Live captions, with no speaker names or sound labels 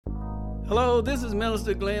Hello, this is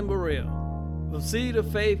Minister Glenn Burrell of Seed of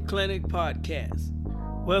Faith Clinic Podcast,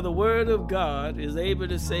 where the Word of God is able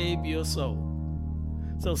to save your soul.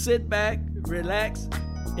 So sit back, relax,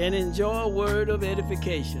 and enjoy a word of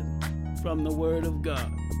edification from the Word of God.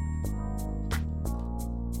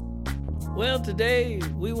 Well, today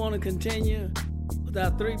we want to continue with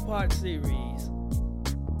our three-part series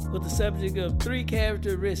with the subject of 3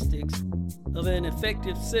 characteristics of an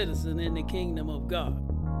effective citizen in the kingdom of God.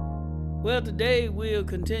 Well, today we'll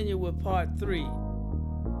continue with part 3,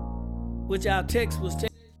 which our text was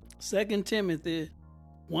 2 Timothy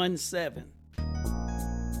 1:7.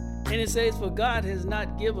 And it says, "For God has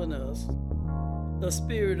not given us a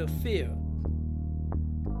spirit of fear,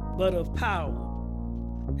 but of power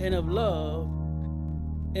and of love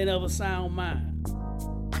and of a sound mind."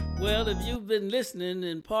 Well, if you've been listening,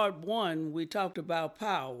 in part 1, we talked about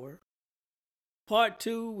power. Part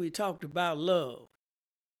 2, we talked about love.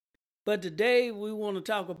 But today we want to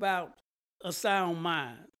talk about a sound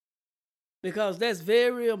mind, because that's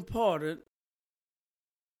very important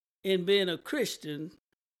in being a Christian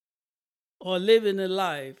or living the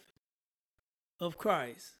life of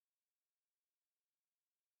Christ,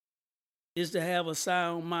 is to have a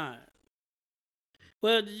sound mind.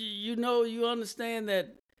 Well, you understand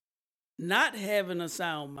that not having a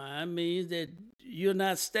sound mind means that you're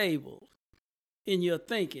not stable in your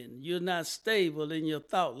thinking. You're not stable in your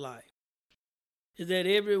thought life. Is that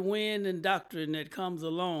every wind and doctrine that comes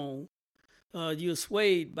along, you're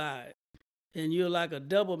swayed by it, and you're like a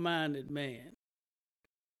double-minded man.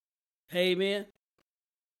 Amen?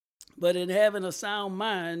 But in having a sound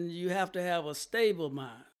mind, you have to have a stable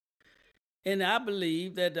mind. And I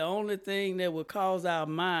believe that the only thing that will cause our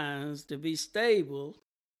minds to be stable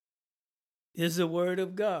is the Word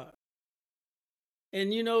of God.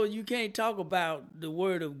 And you can't talk about the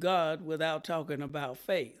Word of God without talking about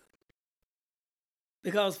faith.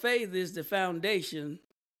 Because faith is the foundation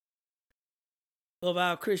of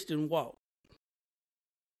our Christian walk.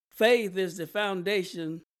 Faith is the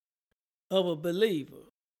foundation of a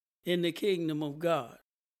believer in the kingdom of God.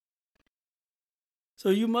 So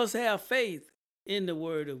you must have faith in the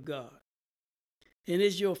Word of God. And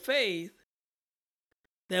it's your faith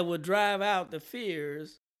that will drive out the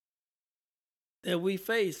fears that we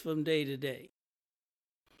face from day to day.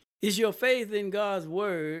 It's your faith in God's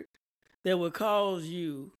Word that will cause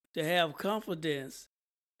you to have confidence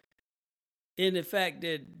in the fact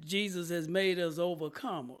that Jesus has made us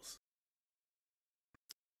overcomers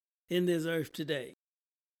in this earth today.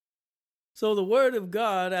 So the Word of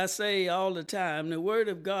God, I say all the time, the Word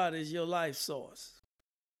of God is your life source.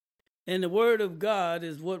 And the Word of God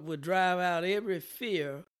is what would drive out every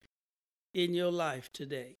fear in your life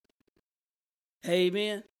today.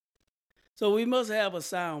 Amen? So we must have a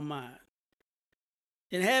sound mind.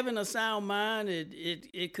 And having a sound mind,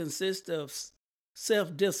 it consists of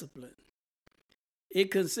self-discipline.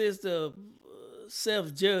 It consists of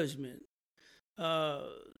self-judgment.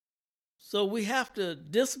 So we have to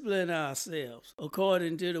discipline ourselves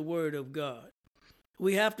according to the Word of God.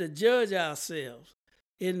 We have to judge ourselves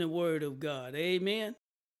in the Word of God. Amen?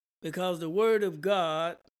 Because the Word of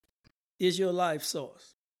God is your life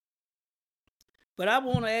source. But I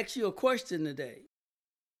want to ask you a question today.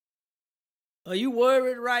 Are you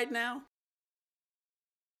worried right now?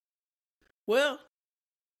 Well,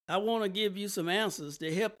 I want to give you some answers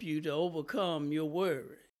to help you to overcome your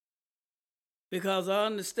worry. Because I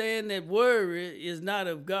understand that worry is not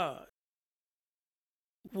of God.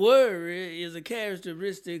 Worry is a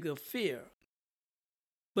characteristic of fear.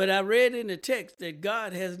 But I read in the text that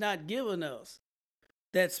God has not given us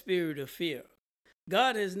that spirit of fear.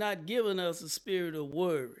 God has not given us a spirit of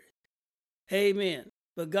worry. Amen.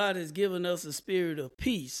 But God has given us a spirit of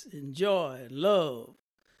peace and joy and love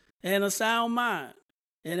and a sound mind.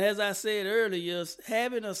 And as I said earlier,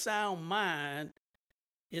 having a sound mind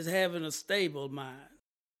is having a stable mind.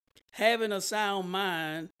 Having a sound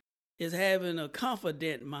mind is having a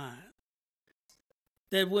confident mind.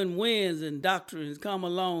 That when winds and doctrines come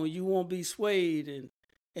along, you won't be swayed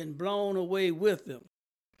and blown away with them.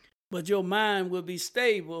 But your mind will be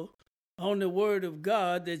stable on the Word of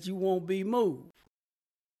God, that you won't be moved.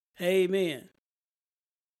 Amen.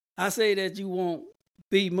 I say that you won't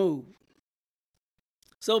be moved.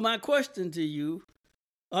 So my question to you,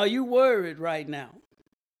 are you worried right now?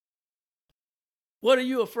 What are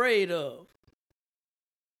you afraid of?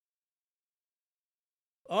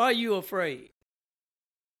 Are you afraid?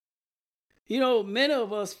 Many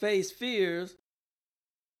of us face fears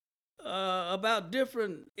about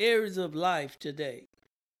different areas of life today.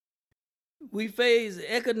 We face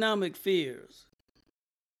economic fears.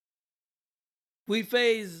 We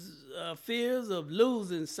face fears of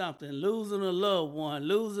losing something, losing a loved one,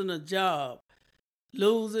 losing a job,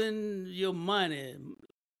 losing your money,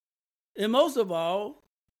 and most of all,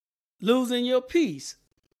 losing your peace.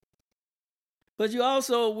 But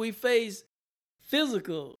we face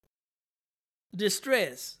physical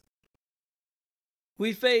distress.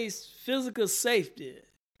 We face physical safety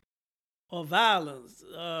or violence.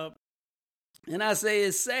 And I say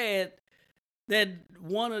it's sad that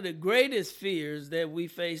one of the greatest fears that we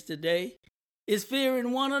face today is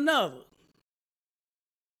fearing one another.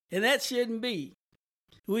 And that shouldn't be.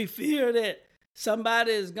 We fear that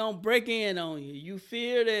somebody is going to break in on you. You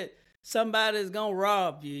fear that somebody is going to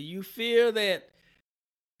rob you. You fear that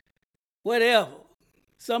whatever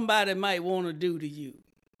somebody might want to do to you.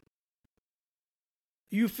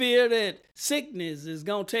 You fear that sickness is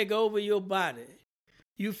going to take over your body.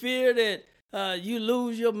 You fear that you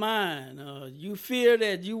lose your mind. You fear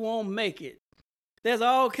that you won't make it. There's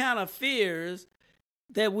all kind of fears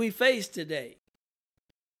that we face today.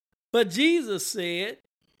 But Jesus said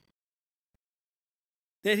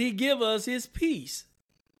that he give us his peace.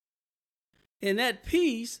 And that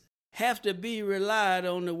peace have to be relied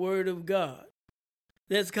on the word of God.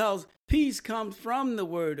 That's because peace comes from the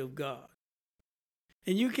word of God.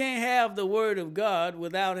 And you can't have the word of God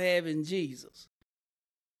without having Jesus.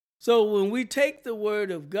 So when we take the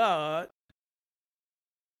word of God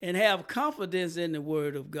and have confidence in the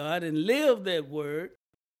word of God and live that word,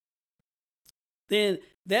 then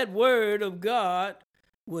that word of God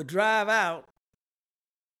will drive out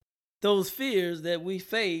those fears that we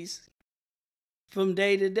face from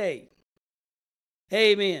day to day.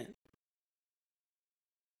 Amen.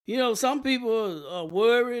 You know, some people are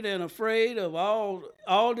worried and afraid of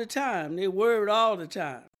all the time. They're worried all the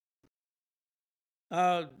time.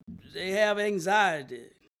 They have anxiety.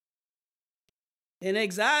 And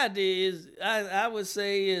anxiety is, I would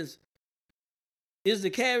say, is the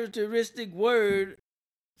characteristic word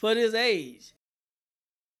for this age.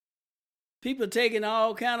 People taking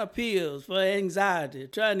all kind of pills for anxiety,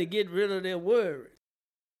 trying to get rid of their worry.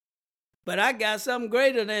 But I got something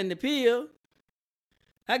greater than the pill.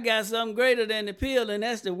 I got something greater than the pill, and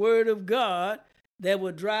that's the word of God that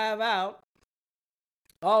will drive out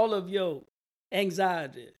all of your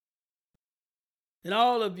anxiety and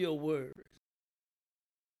all of your worries.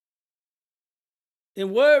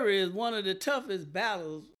 And worry is one of the toughest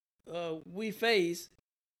battles we face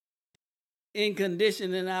in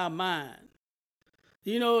conditioning our mind.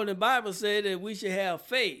 You know, the Bible said that we should have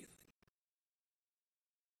faith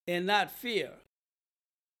and not fear.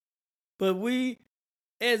 But we,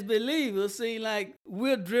 as believers, seem like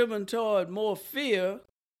we're driven toward more fear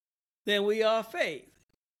than we are faith.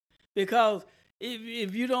 Because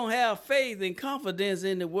if you don't have faith and confidence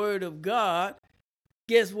in the word of God,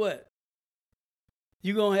 guess what?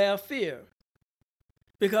 You're going to have fear.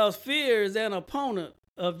 Because fear is an opponent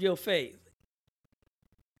of your faith.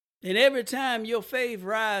 And every time your faith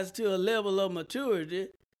rises to a level of maturity,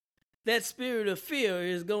 that spirit of fear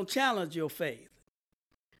is going to challenge your faith.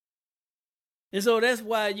 And so that's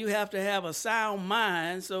why you have to have a sound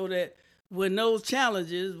mind so that when those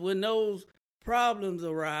challenges, when those problems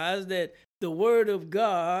arise, that the word of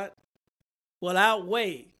God will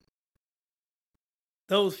outweigh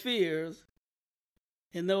those fears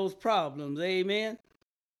and those problems. Amen.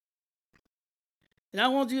 And I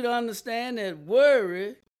want you to understand that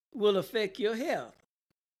worry will affect your health.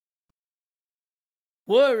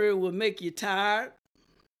 Worry will make you tired.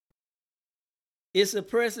 It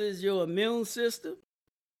suppresses your immune system.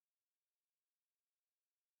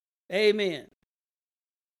 Amen.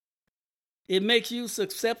 It makes you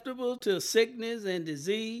susceptible to sickness and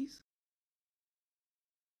disease.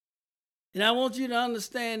 And I want you to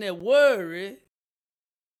understand that worry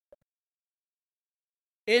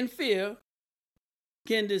and fear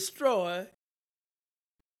can destroy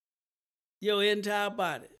your entire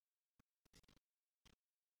body.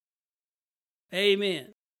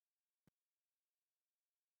 Amen.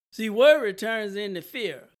 See, worry turns into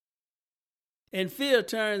fear. And fear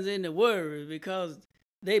turns into worry because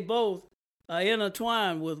they both are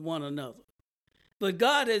intertwined with one another. But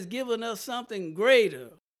God has given us something greater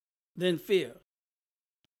than fear.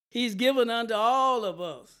 He's given unto all of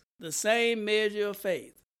us the same measure of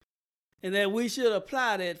faith. And that we should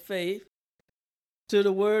apply that faith to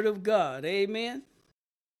the word of God. Amen.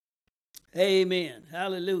 Amen.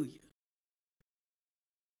 Hallelujah.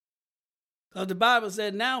 Because the Bible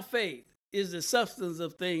said, now faith is the substance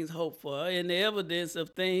of things hoped for and the evidence of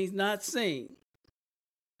things not seen.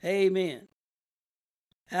 Amen.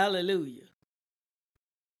 Hallelujah.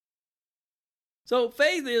 So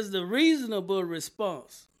faith is the reasonable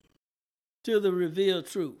response to the revealed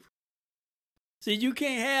truth. See, you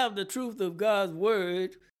can't have the truth of God's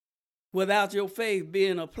word without your faith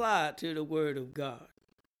being applied to the word of God.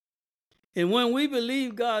 And when we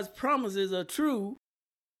believe God's promises are true,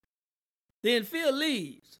 then fear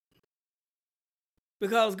leaves.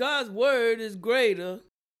 Because God's word is greater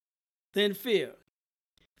than fear.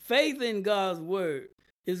 Faith in God's word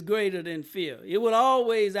is greater than fear. It will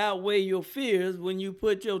always outweigh your fears when you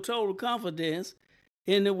put your total confidence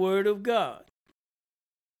in the word of God.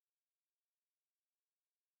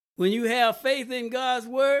 When you have faith in God's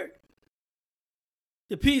word,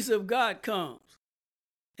 the peace of God comes.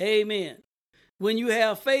 Amen. When you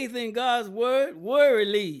have faith in God's word, worry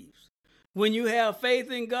leaves. When you have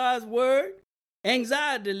faith in God's word,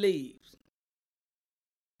 anxiety leaves.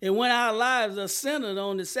 And when our lives are centered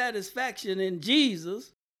on the satisfaction in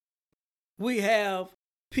Jesus, we have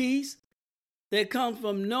peace that comes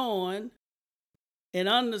from knowing and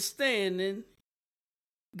understanding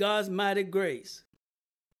God's mighty grace.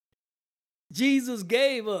 Jesus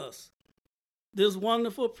gave us this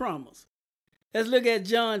wonderful promise. Let's look at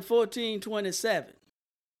John 14:27.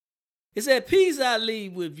 It said, "Peace I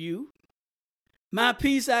leave with you, my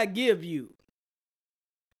peace I give you.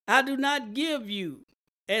 I do not give you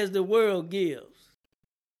as the world gives.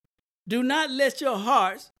 Do not let your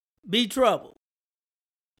hearts be troubled."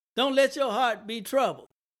 Don't let your heart be troubled.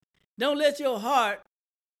 Don't let your heart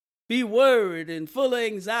be worried and full of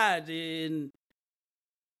anxiety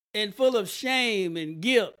and full of shame and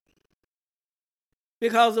guilt.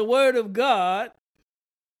 Because the word of God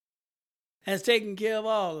has taken care of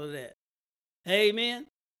all of that. Amen.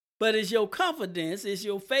 But it's your confidence, it's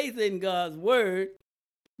your faith in God's word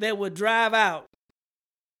that will drive out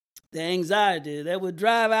the anxiety, that would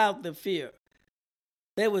drive out the fear,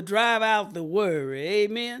 that would drive out the worry.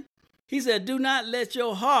 Amen. He said, do not let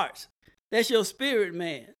your hearts, that's your spirit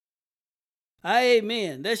man.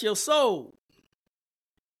 Amen. That's your soul.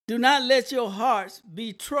 Do not let your hearts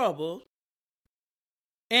be troubled,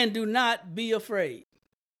 and do not be afraid,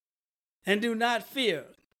 and do not fear.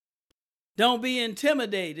 Don't be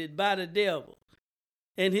intimidated by the devil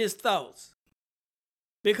and his thoughts,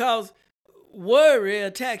 because worry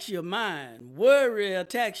attacks your mind. Worry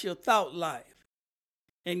attacks your thought life.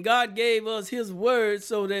 And God gave us his word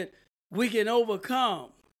so that we can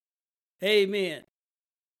overcome, amen,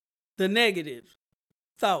 the negative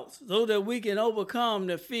thoughts, so that we can overcome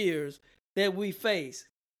the fears that we face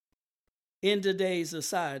in today's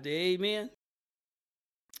society. Amen.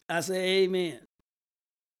 I say amen.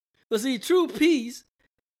 But see, true peace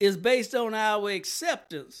is based on our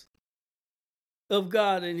acceptance of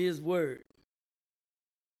God and his word.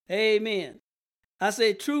 Amen. I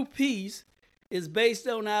say true peace is based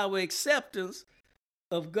on our acceptance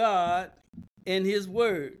of God and his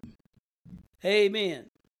word. Amen.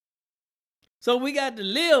 So we got to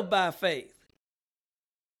live by faith.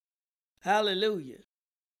 Hallelujah.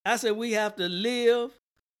 I said we have to live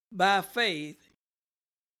by faith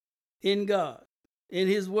in God, in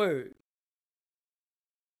his word.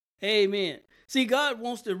 Amen. See, God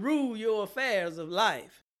wants to rule your affairs of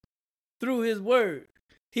life through his word.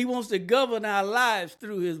 He wants to govern our lives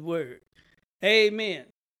through his word. Amen.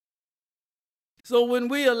 So when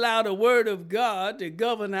we allow the word of God to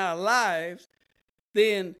govern our lives,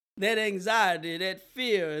 then that anxiety, that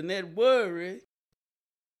fear, and that worry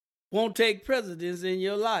won't take precedence in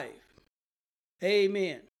your life.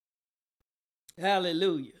 Amen.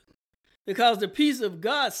 Hallelujah. Because the peace of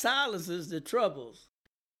God silences the troubles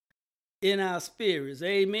in our spirits.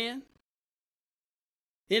 Amen.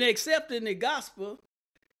 In accepting the gospel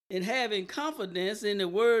and having confidence in the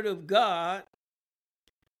word of God,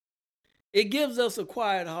 it gives us a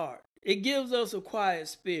quiet heart. It gives us a quiet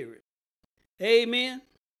spirit. Amen.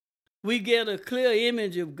 We get a clear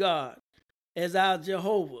image of God as our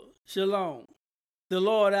Jehovah Shalom, the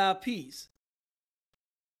Lord our peace.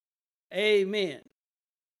 Amen.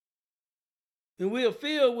 And we're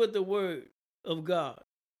filled with the word of God.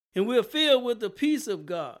 And we're filled with the peace of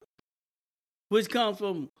God, which comes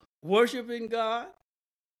from worshiping God,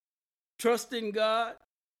 trusting God,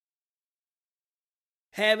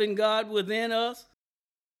 having God within us,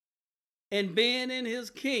 and being in his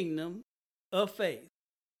kingdom of faith.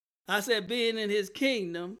 I said being in his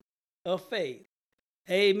kingdom of faith.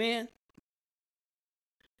 Amen.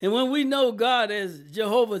 And when we know God as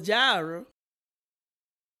Jehovah Jireh,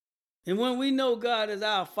 and when we know God as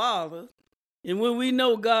our Father, and when we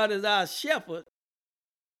know God as our shepherd,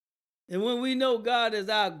 and when we know God as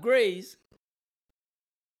our grace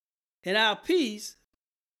and our peace,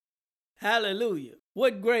 hallelujah,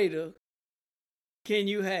 what greater can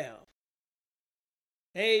you have?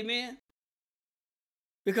 Amen.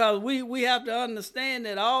 Because we have to understand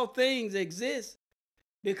that all things exist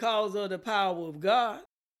because of the power of God.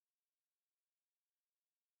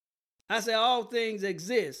 I say all things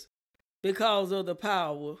exist because of the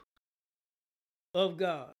power of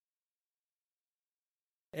God.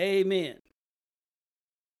 Amen.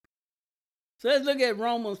 So let's look at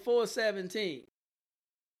Romans 4:17.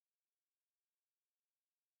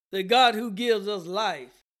 The God who gives us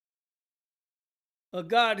life, a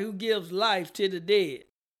God who gives life to the dead,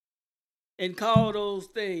 and call those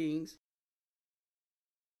things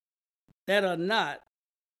that are not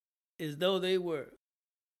as though they were.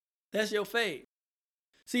 That's your faith.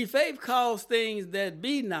 See, faith calls things that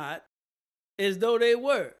be not as though they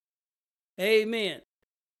were. Amen.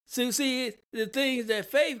 So see, the things that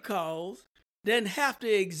faith calls doesn't have to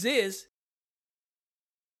exist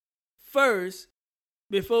first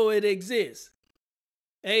before it exists.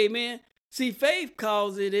 Amen. See, faith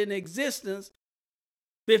calls it in existence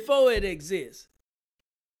before it exists.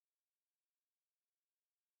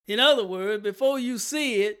 In other words, before you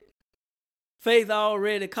see it, faith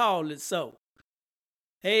already called it so.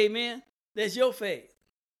 Amen. That's your faith.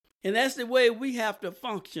 And that's the way we have to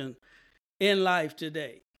function in life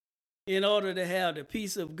today in order to have the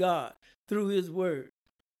peace of God through his word.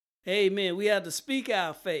 Amen. We have to speak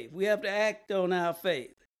our faith. We have to act on our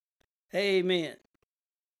faith. Amen.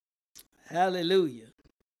 Hallelujah.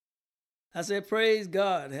 I said, praise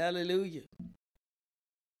God. Hallelujah.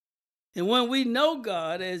 And when we know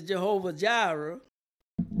God as Jehovah Jireh,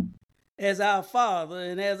 as our Father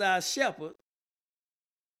and as our shepherd,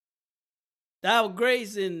 our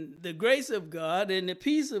grace and the grace of God and the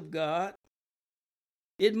peace of God,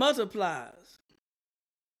 it multiplies.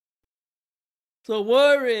 So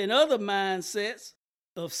worry and other mindsets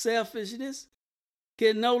of selfishness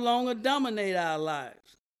can no longer dominate our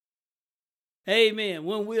lives. Amen.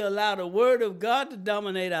 When we allow the word of God to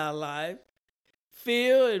dominate our life,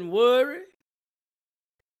 fear and worry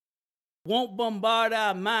won't bombard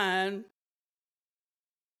our mind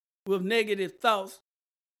with negative thoughts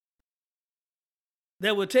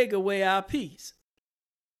that will take away our peace.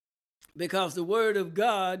 Because the word of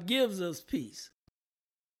God gives us peace.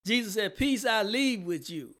 Jesus said, peace I leave with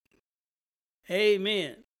you.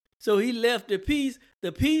 Amen. So he left the peace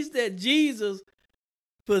that Jesus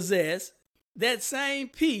possessed, that same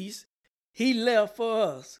peace he left for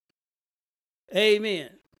us. Amen.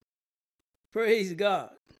 Praise God.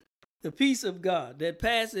 The peace of God that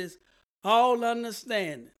passes all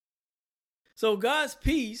understanding. So God's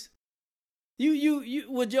peace, you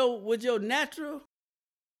with your natural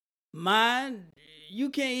mind, you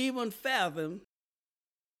can't even fathom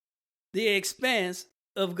the expanse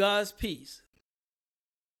of God's peace.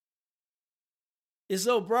 It's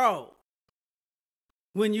so broad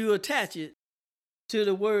when you attach it to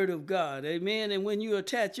the word of God. Amen. And when you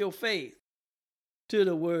attach your faith to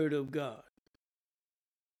the word of God.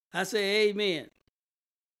 I say amen.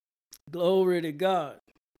 Glory to God.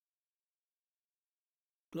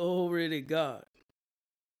 Glory to God.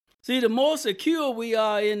 See, the more secure we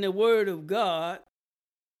are in the word of God,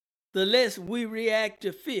 the less we react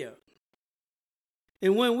to fear.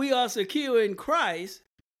 And when we are secure in Christ,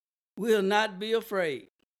 we'll not be afraid.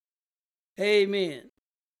 Amen.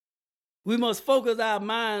 We must focus our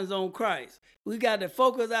minds on Christ. We got to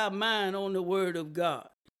focus our mind on the word of God.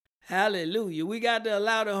 Hallelujah. We got to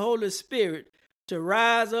allow the Holy Spirit to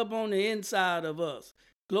rise up on the inside of us.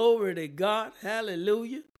 Glory to God.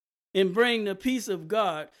 Hallelujah. And bring the peace of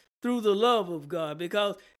God through the love of God.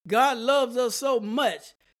 Because God loves us so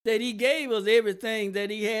much that he gave us everything that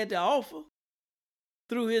he had to offer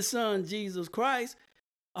through his son, Jesus Christ.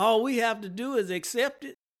 All we have to do is accept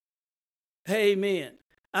it. Amen.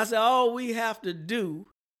 I said, all we have to do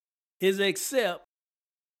is accept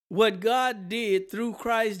what God did through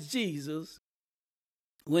Christ Jesus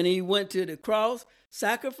when he went to the cross,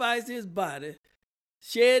 sacrificed his body,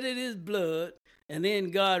 shedded his blood, and then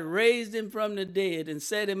God raised him from the dead and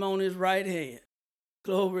set him on his right hand.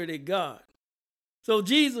 Glory to God. So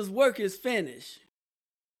Jesus' work is finished.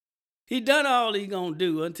 He done all he's going to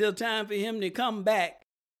do until time for him to come back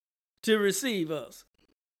to receive us.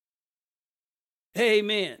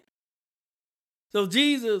 Amen. So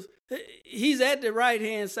Jesus, he's at the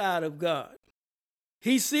right-hand side of God.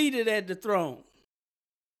 He's seated at the throne.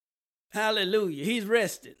 Hallelujah. He's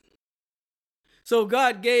rested. So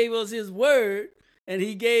God gave us his word, and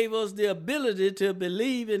he gave us the ability to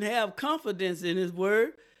believe and have confidence in his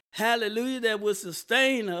word. Hallelujah. That will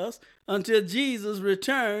sustain us until Jesus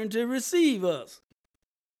returned to receive us.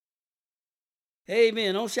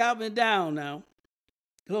 Amen. Don't shout me down now.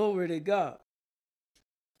 Glory to God.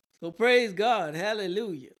 So praise God.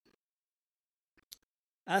 Hallelujah.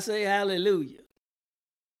 I say hallelujah.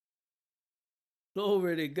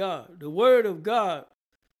 Glory to God. The word of God,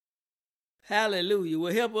 hallelujah,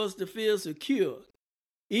 will help us to feel secure,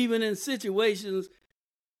 even in situations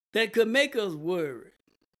that could make us worry.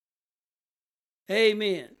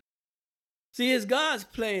 Amen. See, it's God's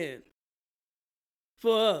plan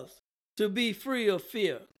for us to be free of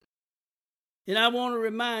fear. And I want to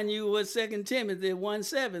remind you what 2 Timothy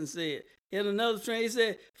 1:7 said. In another translation, it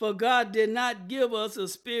said, for God did not give us a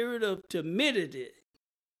spirit of timidity.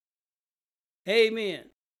 Amen.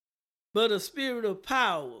 But a spirit of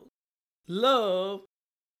power, love,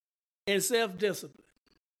 and self-discipline.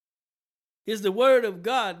 It's the word of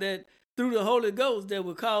God that through the Holy Ghost that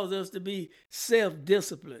will cause us to be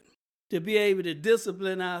self-disciplined, to be able to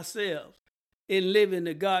discipline ourselves in living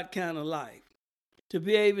the God kind of life, to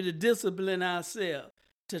be able to discipline ourselves,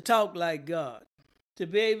 to talk like God, to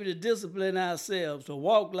be able to discipline ourselves, to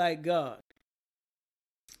walk like God.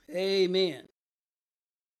 Amen.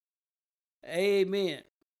 Amen.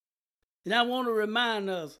 And I want to remind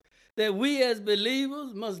us that we as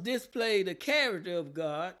believers must display the character of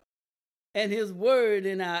God and his word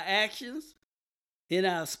in our actions, in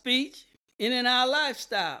our speech, and in our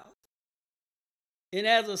lifestyle. And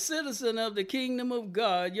as a citizen of the kingdom of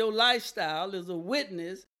God, your lifestyle is a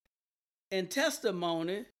witness and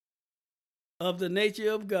testimony of the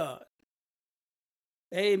nature of God.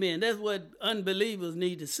 Amen. That's what unbelievers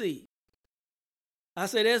need to see. I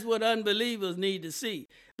say that's what unbelievers need to see.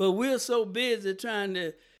 But we're so busy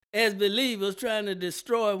as believers, trying to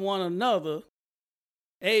destroy one another.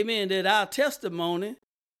 Amen. That our testimony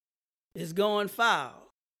is going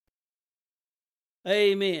foul.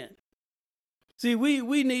 Amen. See,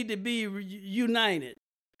 we need to be united.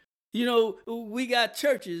 You know, we got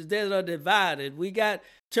churches that are divided. We got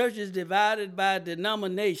churches divided by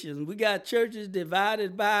denominations. We got churches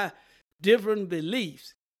divided by different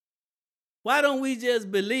beliefs. Why don't we just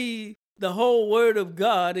believe the whole word of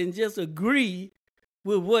God and just agree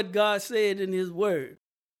with what God said in his word?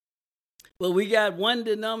 But we got one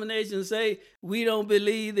denomination say, we don't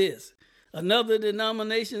believe this. Another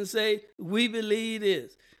denomination say, we believe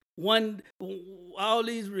this. All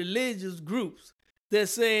these religious groups, they're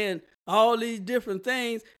saying all these different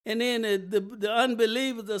things. And then the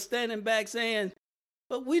unbelievers are standing back saying,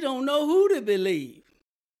 but we don't know who to believe.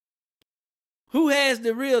 Who has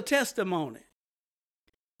the real testimony?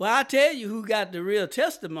 Well, I tell you who got the real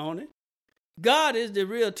testimony. God is the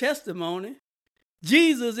real testimony.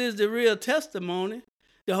 Jesus is the real testimony.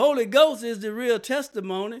 The Holy Ghost is the real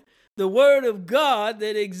testimony. The word of God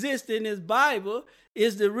that exists in his Bible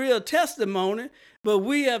is the real testimony. But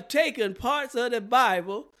we have taken parts of the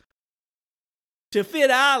Bible to fit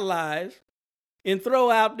our lives and throw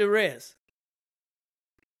out the rest.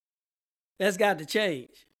 That's got to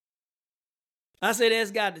change. I say that's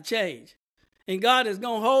got to change. And God is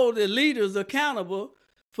going to hold the leaders accountable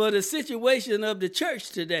for the situation of the church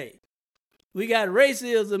today. We got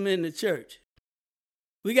racism in the church.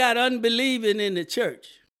 We got unbelieving in the church.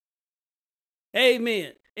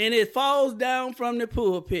 Amen. And it falls down from the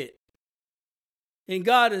pulpit. And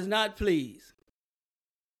God is not pleased.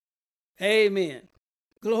 Amen.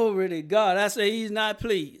 Glory to God. I say he's not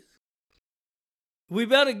pleased. We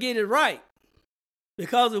better get it right.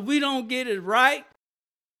 Because if we don't get it right,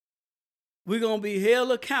 we're going to be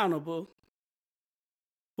held accountable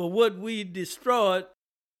for what we destroyed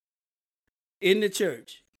in the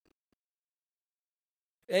church.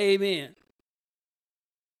 Amen.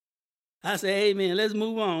 I say amen. Let's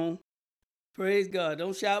move on. Praise God.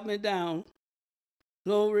 Don't shout me down.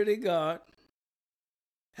 Glory to God.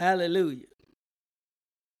 Hallelujah.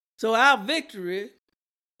 So our victory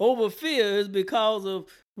over fear is because of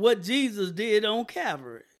what Jesus did on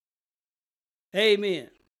Calvary. Amen.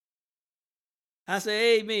 I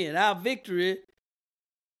say amen. Our victory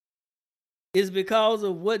is because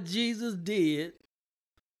of what Jesus did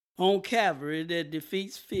on Calvary that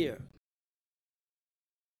defeats fear.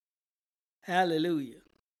 Hallelujah.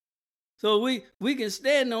 So we can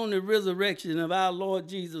stand on the resurrection of our Lord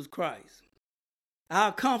Jesus Christ.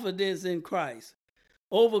 Our confidence in Christ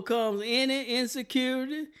overcomes any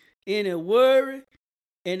insecurity, any worry,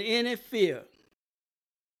 and any fear.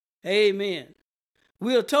 Amen.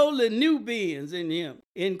 We are totally new beings in him,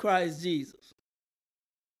 in Christ Jesus.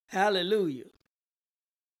 Hallelujah.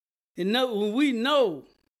 And when we know,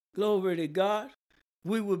 glory to God,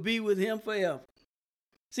 we will be with him forever.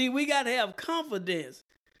 See, we got to have confidence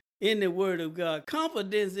in the word of God,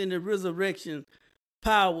 confidence in the resurrection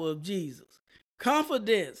power of Jesus,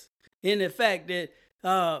 confidence in the fact that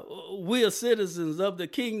we are citizens of the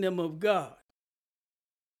kingdom of God.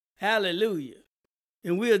 Hallelujah.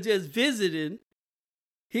 And we are just visiting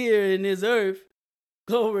here in this earth,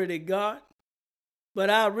 glory to God, but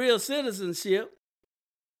our real citizenship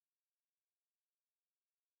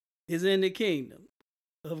is in the kingdom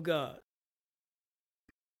of God.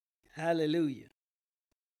 Hallelujah.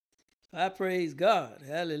 I praise God,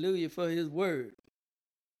 hallelujah, for his word.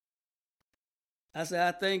 I say,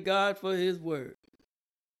 I thank God for his word.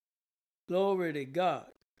 Glory to God.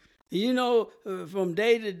 You know, from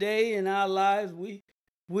day to day in our lives,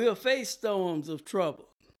 we'll face storms of trouble.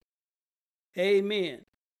 Amen.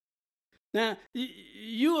 Now,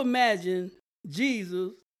 you imagine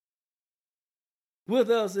Jesus with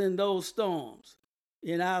us in those storms,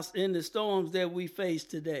 in the storms that we face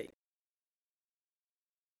today.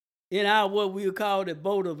 In our what we call the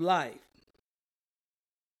boat of life.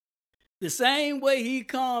 The same way he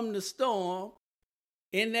calmed the storm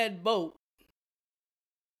in that boat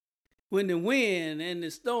when the wind and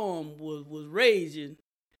the storm was raging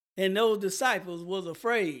and those disciples was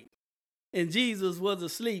afraid and Jesus was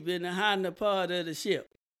asleep in the hinder part of the ship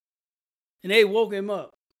and they woke him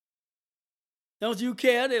up. Don't you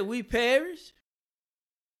care that we perish?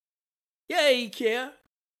 Yeah, he care.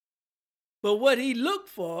 But what he looked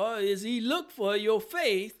for is he looked for your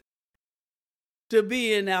faith to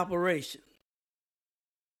be in operation.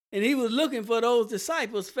 And he was looking for those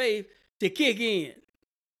disciples' faith to kick in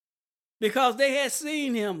because they had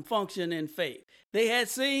seen him function in faith. They had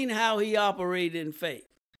seen how he operated in faith.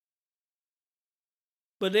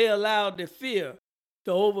 But they allowed the fear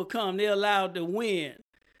to overcome. They allowed the wind,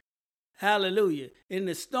 hallelujah, in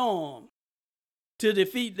the storm to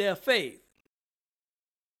defeat their faith.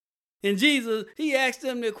 And Jesus, he asked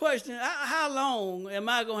them the question, how long am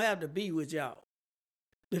I going to have to be with y'all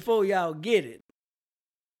before y'all get it?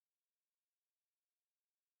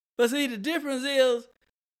 But see, the difference is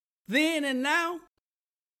then and now,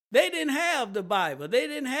 they didn't have the Bible. They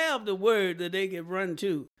didn't have the word that they could run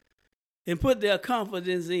to and put their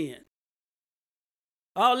confidence in.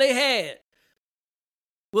 All they had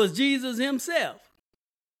was Jesus himself.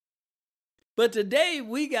 But today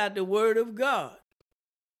we got the word of God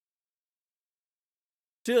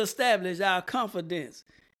to establish our confidence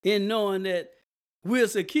in knowing that we're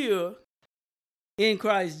secure in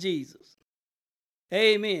Christ Jesus.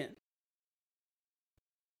 Amen.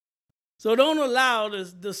 So don't allow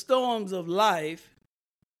the storms of life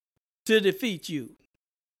to defeat you,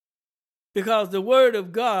 because the word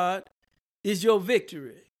of God is your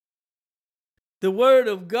victory. The word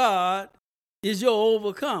of God is your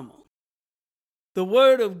overcomer. The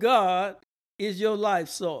word of God is your life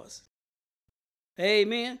source.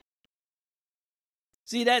 Amen.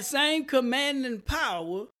 See, that same commanding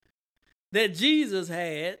power that Jesus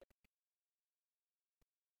had,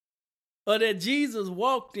 or that Jesus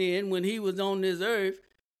walked in when he was on this earth,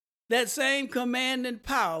 that same commanding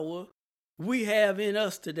power we have in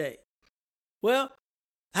us today. Well,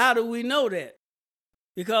 how do we know that?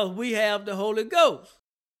 Because we have the Holy Ghost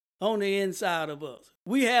on the inside of us.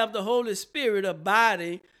 We have the Holy Spirit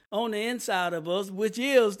abiding on the inside of us, which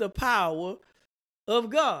is the power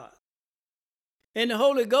of God. And the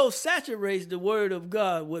Holy Ghost saturates the word of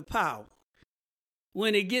God with power.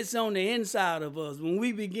 When it gets on the inside of us, when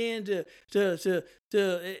we begin to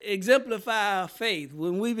exemplify our faith,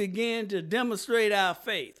 when we begin to demonstrate our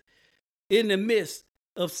faith in the midst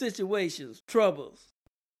of situations, troubles,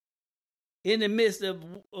 in the midst of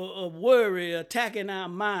worry attacking our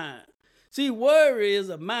mind. See, worry is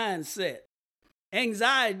a mindset.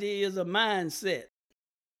 Anxiety is a mindset.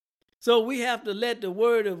 So we have to let the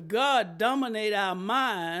word of God dominate our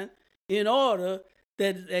mind in order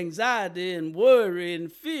that anxiety and worry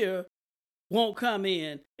and fear won't come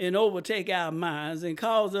in and overtake our minds and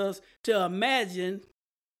cause us to imagine,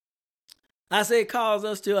 cause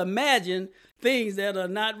us to imagine things that are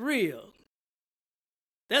not real.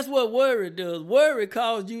 That's what worry does. Worry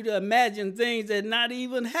causes you to imagine things that not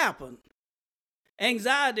even happen.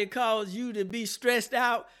 Anxiety causes you to be stressed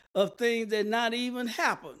out of things that not even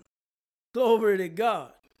happen. Glory to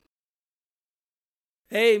God.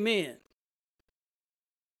 Amen.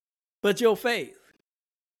 But your faith.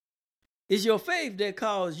 It's your faith that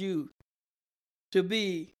calls you to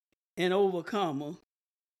be an overcomer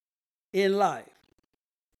in life.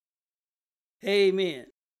 Amen.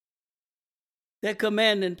 That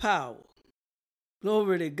commanding power.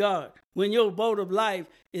 Glory to God. When your boat of life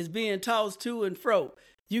is being tossed to and fro,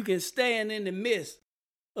 you can stand in the midst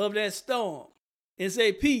of that storm and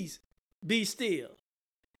say, peace, be still.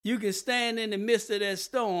 You can stand in the midst of that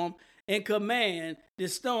storm and command the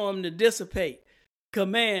storm to dissipate.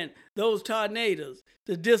 Command those tornadoes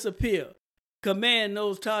to disappear. Command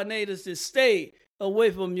those tornadoes to stay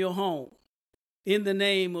away from your home in the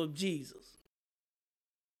name of Jesus.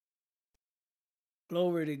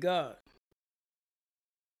 Glory to God.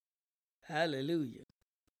 Hallelujah.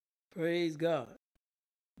 Praise God.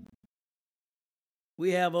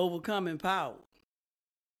 We have overcoming power.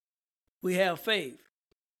 We have faith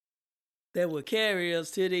that will carry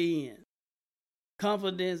us to the end.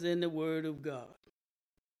 Confidence in the word of God.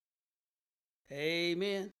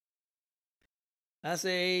 Amen. I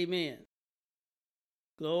say amen.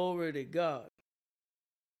 Glory to God.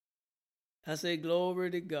 I say glory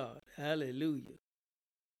to God. Hallelujah.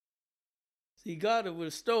 See, God will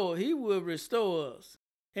restore. He will restore us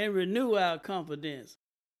and renew our confidence.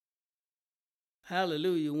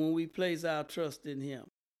 Hallelujah. When we place our trust in him.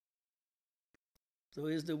 So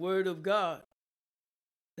it's the word of God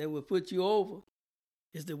that will put you over.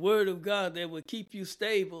 It's the word of God that will keep you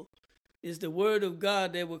stable. It's the word of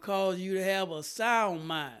God that will cause you to have a sound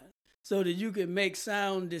mind so that you can make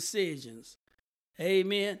sound decisions.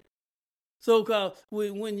 Amen. So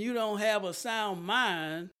when you don't have a sound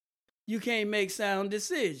mind, you can't make sound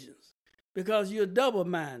decisions because you're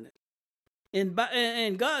double-minded. And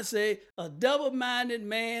God said a double-minded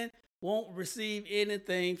man won't receive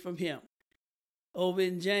anything from him. Over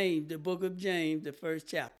in James, the book of James, the first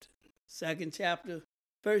chapter, second chapter,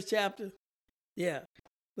 first chapter. Yeah.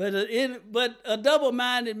 But a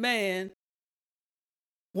double-minded man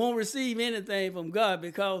won't receive anything from God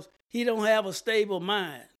because he don't have a stable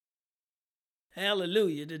mind.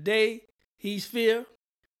 Hallelujah. Today he's fear.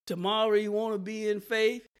 Tomorrow he want to be in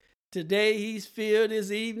faith. Today he's fear.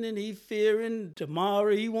 This evening he's fearing.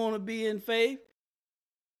 Tomorrow he want to be in faith.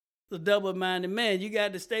 The double-minded man, you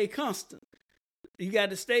got to stay constant. You got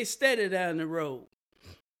to stay steady down the road.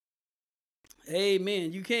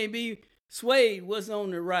 Amen. You can't be swayed what's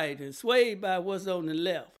on the right and swayed by what's on the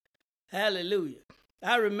left. Hallelujah.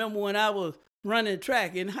 I remember when I was running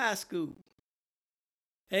track in high school.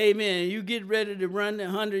 Amen. You get ready to run the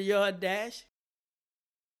 100-yard dash.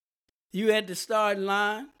 You at the starting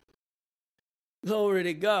line. Glory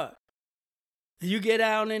to God. You get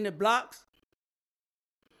out in the blocks.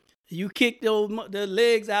 You kick the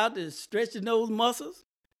legs out to stretching those muscles.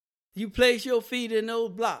 You place your feet in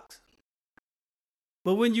those blocks.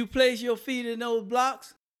 But when you place your feet in those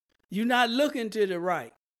blocks, you're not looking to the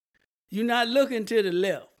right. You're not looking to the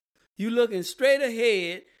left. You're looking straight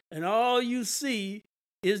ahead, and all you see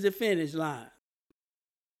is the finish line.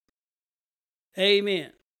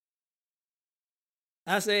 Amen.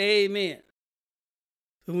 I say amen.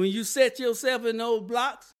 So when you set yourself in those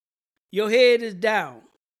blocks, your head is down.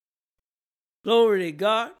 Glory to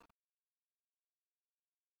God.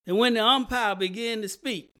 And when the umpire begin to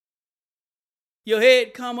speak, your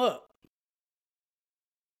head come up.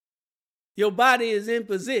 Your body is in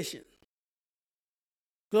position.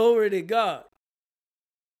 Glory to God.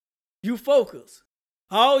 You focus.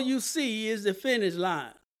 All you see is the finish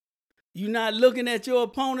line. You're not looking at your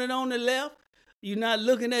opponent on the left. You're not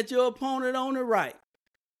looking at your opponent on the right.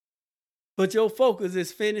 But your focus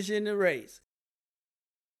is finishing the race.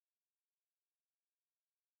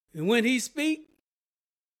 And when he speaks,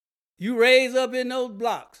 you raise up in those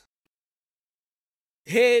blocks.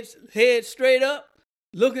 Head straight up,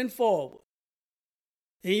 looking forward.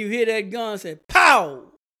 And you hear that gun say, pow!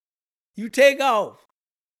 You take off.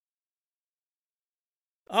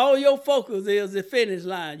 All your focus is the finish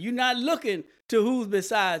line. You're not looking to who's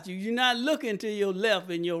beside you. You're not looking to your left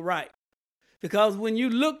and your right. Because when you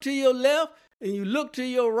look to your left and you look to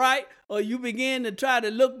your right, or you begin to try to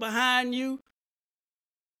look behind you,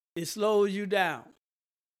 it slows you down.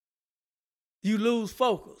 You lose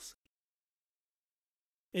focus.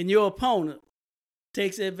 And your opponent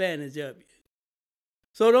takes advantage of you.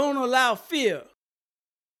 So don't allow fear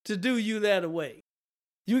to do you that away.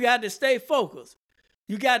 You got to stay focused.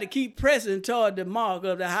 You got to keep pressing toward the mark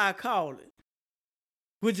of the high calling,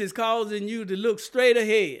 which is causing you to look straight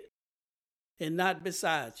ahead and not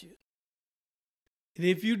beside you. And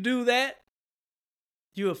if you do that,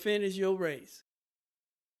 you will finish your race.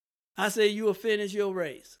 I say you will finish your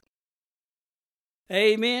race.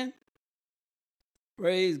 Amen.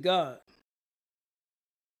 Praise God.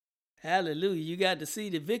 Hallelujah. You got to see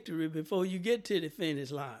the victory before you get to the finish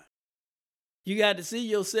line. You got to see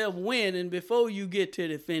yourself winning before you get to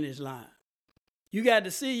the finish line. You got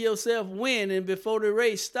to see yourself winning before the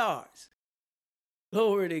race starts.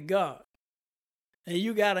 Glory to God. And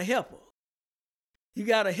you got a helper. You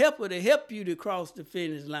got a helper to help you to cross the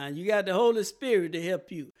finish line. You got the Holy Spirit to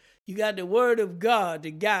help you. You got the Word of God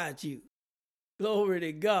to guide you. Glory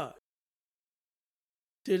to God.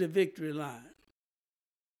 To the victory line.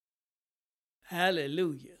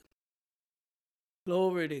 Hallelujah.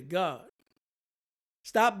 Glory to God.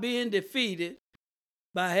 Stop being defeated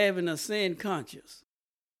by having a sin conscience.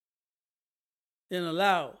 and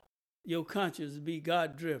allow your conscience to be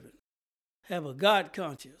God-driven. Have a God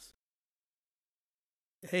conscience.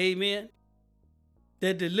 Amen.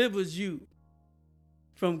 That delivers you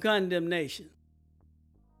from condemnation.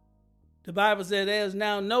 The Bible says there's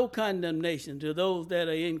now no condemnation to those that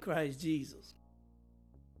are in Christ Jesus.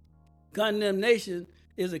 Condemnation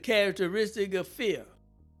is a characteristic of fear.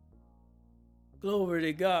 Glory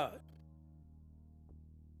to God.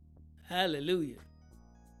 Hallelujah.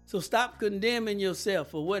 So stop condemning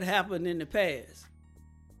yourself for what happened in the past.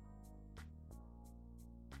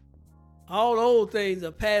 All old things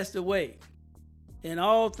are passed away, and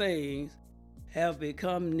all things have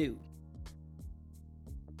become new.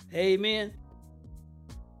 Amen.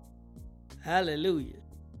 Hallelujah.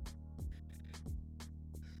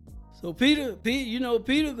 So Peter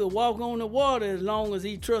could walk on the water as long as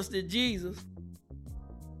he trusted Jesus.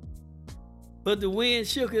 But the wind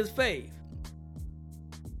shook his faith.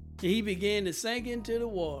 And he began to sink into the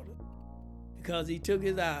water because he took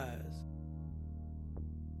his eyes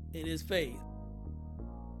and his faith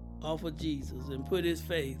off of Jesus and put his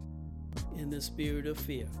faith in the spirit of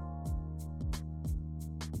fear.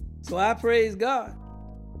 So I praise God.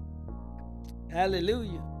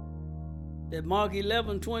 Hallelujah. That Mark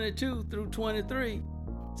 11:22-23,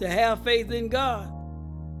 to have faith in God.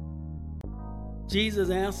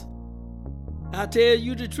 Jesus answered, I tell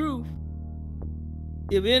you the truth.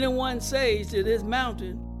 If anyone says to this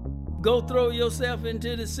mountain, go throw yourself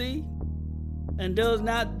into the sea, and does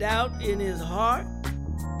not doubt in his heart,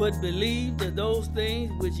 but believe that those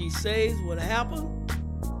things which he says will happen,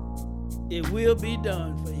 it will be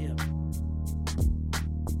done for him.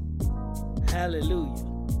 Hallelujah.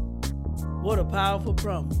 What a powerful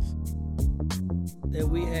promise that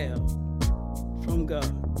we have from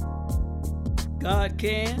God. God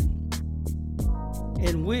can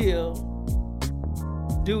and will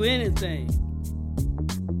do anything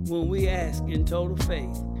when we ask in total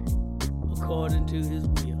faith according to his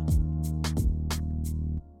will.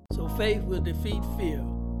 So faith will defeat fear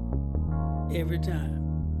every time.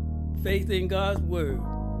 Faith in God's word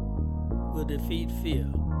will defeat fear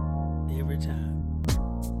every time.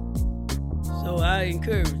 So I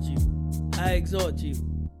encourage you, I exhort you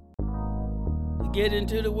to get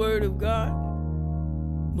into the word of God,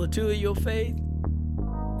 mature your faith,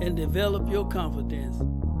 and develop your confidence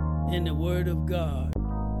in the word of God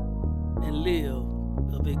and live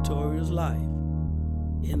a victorious life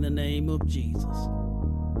in the name of Jesus.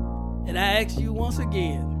 And I ask you once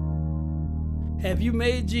again, have you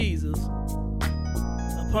made Jesus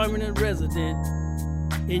a permanent resident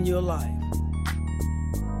in your life?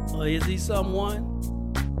 Or is he someone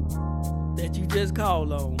that you just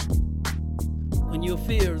call on when your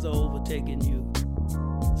fears are overtaking you?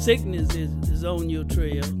 Sickness is on your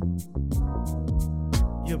trail.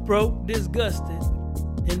 You're broke, disgusted,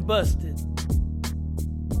 and busted.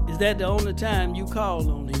 Is that the only time you call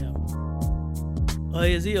on him? Or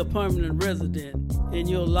is he a permanent resident in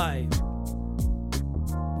your life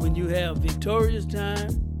when you have victorious time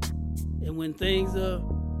and when things are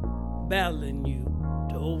battling you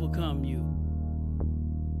to overcome you?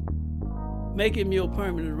 Make him your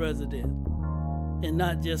permanent resident and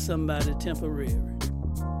not just somebody temporary.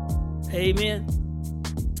 Amen.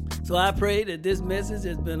 So I pray that this message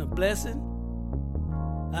has been a blessing.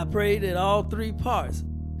 I pray that all three parts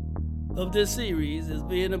of this series is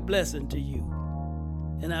being a blessing to you.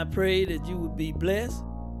 And I pray that you would be blessed,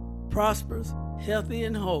 prosperous, healthy,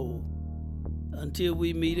 and whole until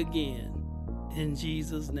we meet again. In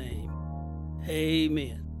Jesus' name,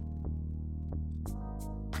 amen.